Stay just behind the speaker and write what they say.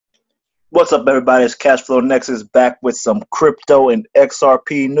What's up, everybody? It's Cashflow Nexus back with some crypto and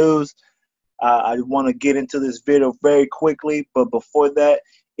XRP news. I want to get into this video very quickly, but before that,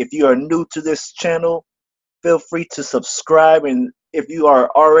 if you are new to this channel, feel free to subscribe. And if you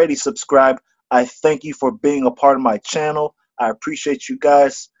are already subscribed, I thank you for being a part of my channel. I appreciate you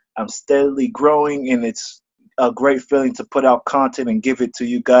guys. I'm steadily growing, and it's a great feeling to put out content and give it to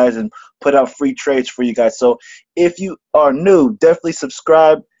you guys and put out free trades for you guys. So if you are new, definitely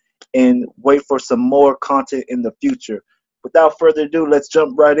subscribe and wait for some more content in the future. Without further ado, let's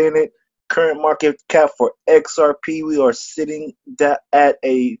jump right in it. Current market cap for XRP, we are sitting at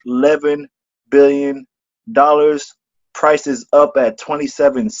 $11 billion. Price is up at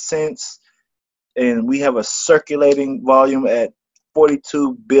 27 cents, and we have a circulating volume at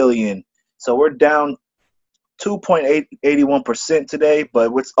 42 billion. So we're down 2.81% today,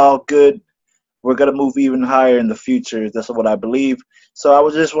 but it's all good. We're going to move even higher in the future. That's what I believe. So I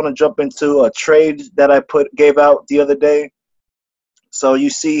would just want to jump into a trade that I gave out the other day. So you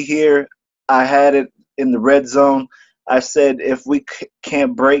see here, I had it in the red zone. I said if we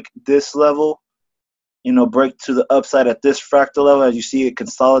can't break this level, break to the upside at this fractal level, as you see it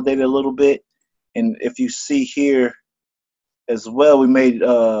consolidated a little bit. And if you see here as well, we made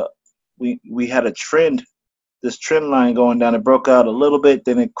we had a trend, this trend line going down. It broke out a little bit,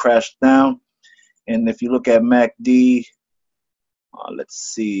 then it crashed down. And if you look at MACD,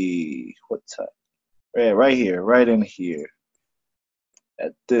 let's see what time. Right here, right in here.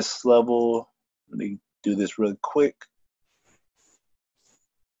 At this level, let me do this really quick.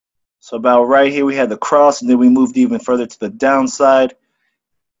 So about right here, we had the cross, and then we moved even further to the downside.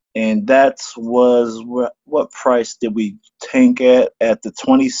 And that was what price did we tank at the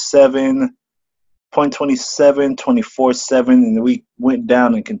 27.27, 24.7, and we went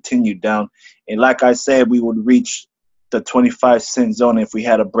down and continued down. And like I said, we would reach the 25-cent zone if we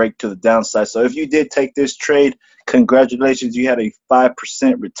had a break to the downside. So if you did take this trade, congratulations, you had a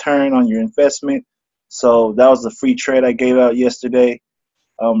 5% return on your investment. So that was the free trade I gave out yesterday.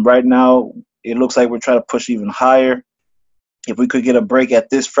 Right now, it looks like we're trying to push even higher. If we could get a break at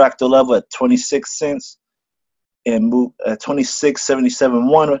this fractal level at 26 cents and move at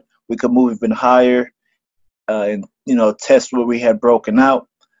 26.77.1, we could move even higher and test where we had broken out.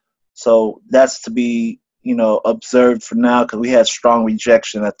 So that's to be observed for now, because we had strong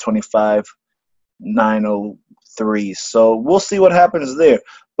rejection at 25.903. So we'll see what happens there.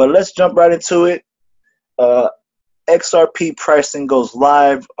 But let's jump right into it. XRP pricing goes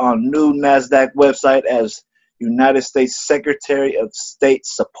live on new NASDAQ website as United States Secretary of State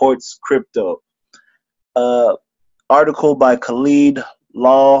supports crypto. Article by Khalid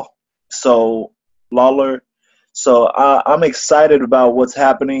Lawler. So I'm excited about what's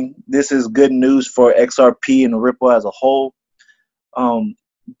happening. This is good news for XRP and Ripple as a whole.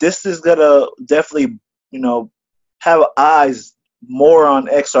 This is gonna definitely, have eyes more on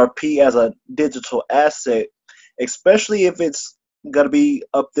XRP as a digital asset, especially if it's gonna be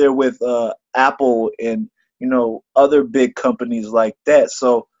up there with Apple and other big companies like that.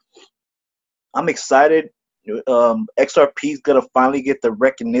 So I'm excited. XRP is gonna finally get the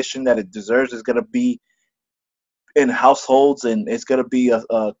recognition that it deserves. It's gonna be in households, and it's going to be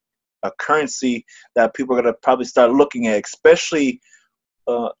a currency that people are going to probably start looking at, especially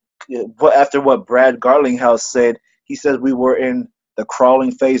after what Brad Garlinghouse said. He says we were in the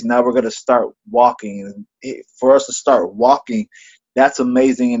crawling phase, now we're going to start walking. And for us to start walking, that's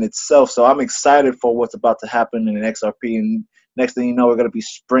amazing in itself. So I'm excited for what's about to happen in XRP, and next thing you know, we're going to be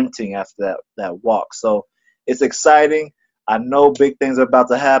sprinting after that walk. So it's exciting. I know big things are about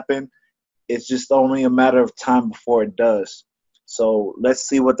to happen. It's just only a matter of time before it does. So let's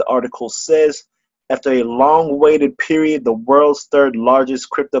see what the article says. After a long-awaited period, the world's third largest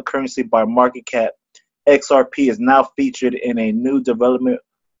cryptocurrency by market cap, XRP is now featured in a new development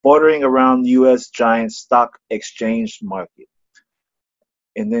bordering around U.S. giant stock exchange market.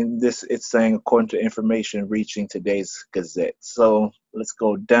 And then it's saying according to information reaching today's Gazette. So let's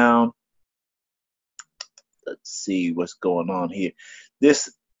go down. Let's see what's going on here.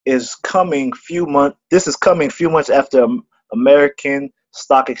 This is coming few months after American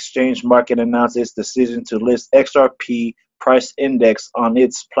Stock Exchange Market announced its decision to list XRP price index on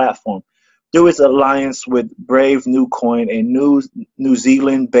its platform. Through its alliance with Brave New Coin, a New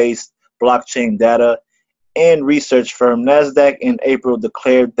Zealand-based blockchain data and research firm, NASDAQ in April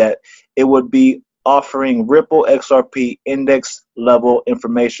declared that it would be offering Ripple XRP index level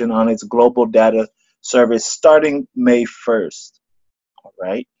information on its global data service starting May 1st. All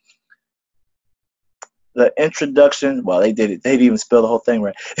right. The introduction, well, they did it. They didn't even spell the whole thing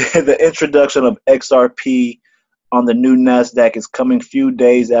right. The introduction of XRP on the new NASDAQ is coming few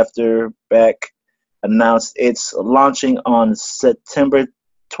days after BAC announced it's launching on September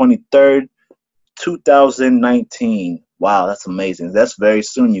 23rd, 2019. Wow, that's amazing. That's very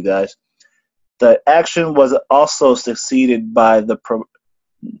soon, you guys. The action was also succeeded by the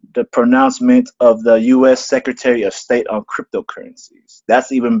pronouncement of the U.S. Secretary of State on cryptocurrencies.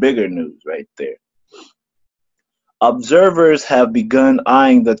 That's even bigger news right there. Observers have begun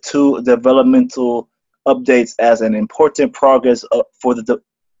eyeing the two developmental updates as an important progress for the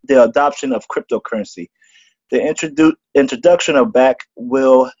adoption of cryptocurrency. The introduction of BAC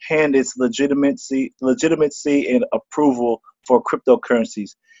will hand its legitimacy and approval for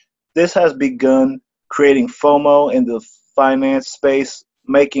cryptocurrencies. This has begun creating FOMO in the finance space,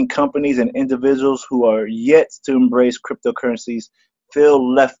 making companies and individuals who are yet to embrace cryptocurrencies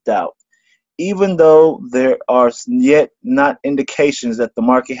feel left out. Even though there are yet not indications that the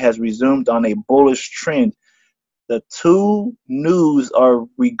market has resumed on a bullish trend, the two news are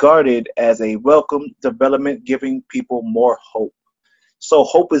regarded as a welcome development, giving people more hope. So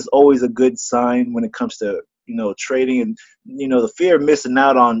hope is always a good sign when it comes to trading, and the fear of missing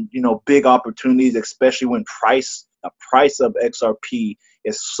out on big opportunities, especially when the price of XRP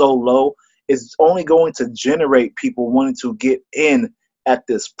is so low, is only going to generate people wanting to get in at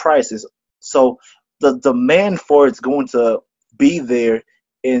this price. So the demand for it's going to be there,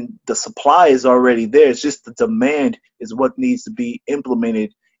 and the supply is already there. It's just the demand is what needs to be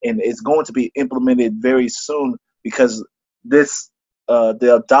implemented, and it's going to be implemented very soon, because this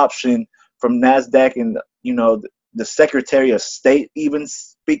the adoption from NASDAQ and the Secretary of State even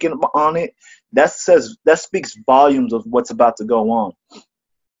speaking on it, that speaks volumes of what's about to go on.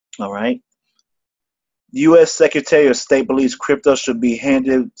 All right. U.S. Secretary of State believes crypto should be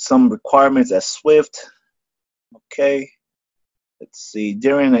handed some requirements as SWIFT. Okay. Let's see.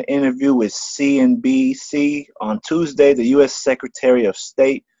 During an interview with CNBC on Tuesday, the U.S. Secretary of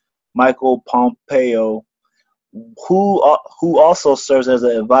State, Michael Pompeo, who also serves as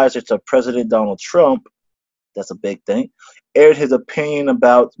an advisor to President Donald Trump, that's a big thing, aired his opinion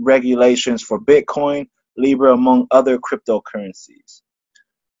about regulations for Bitcoin, Libra, among other cryptocurrencies.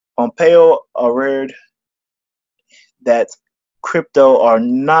 Pompeo averred that crypto are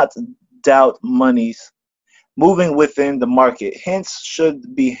not doubt monies moving within the market, hence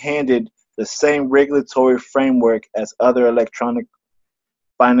should be handed the same regulatory framework as other electronic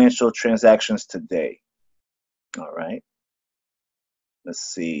financial transactions today. All right. Let's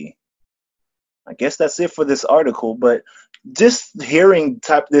see. I guess that's it for this article, but just hearing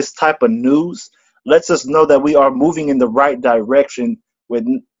this type of news lets us know that we are moving in the right direction with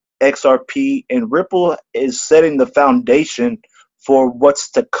XRP, and Ripple is setting the foundation for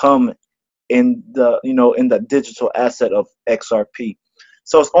what's to come in the digital asset of XRP.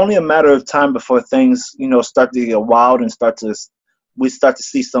 So it's only a matter of time before things start to get wild and we start to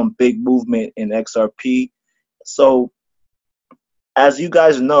see some big movement in XRP. So as you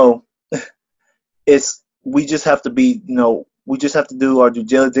guys know, we just have to do our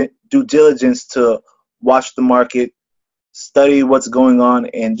due diligence to watch the market, study what's going on,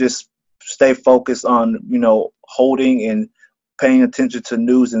 and just stay focused on holding and paying attention to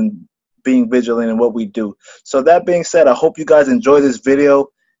news and being vigilant in what we do. So that being said, I hope you guys enjoy this video.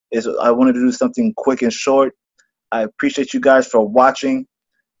 I wanted to do something quick and short. I appreciate you guys for watching.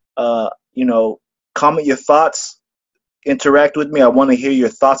 Comment your thoughts, interact with me. I want to hear your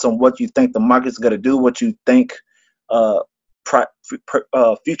thoughts on what you think the market's going to do, what you think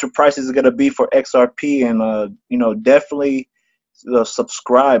future prices are going to be for XRP, and definitely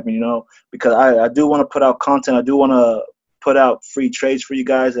subscribe, because I do want to put out content. I do want to put out free trades for you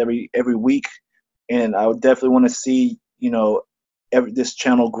guys every week, and I would definitely want to see this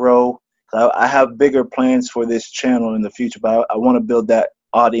channel grow. I have bigger plans for this channel in the future, but I want to build that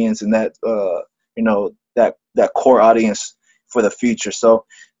audience and that that core audience for the future. So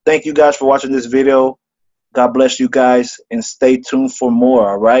thank you guys for watching this video. God bless you guys, and stay tuned for more.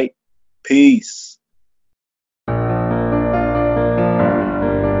 All right, peace.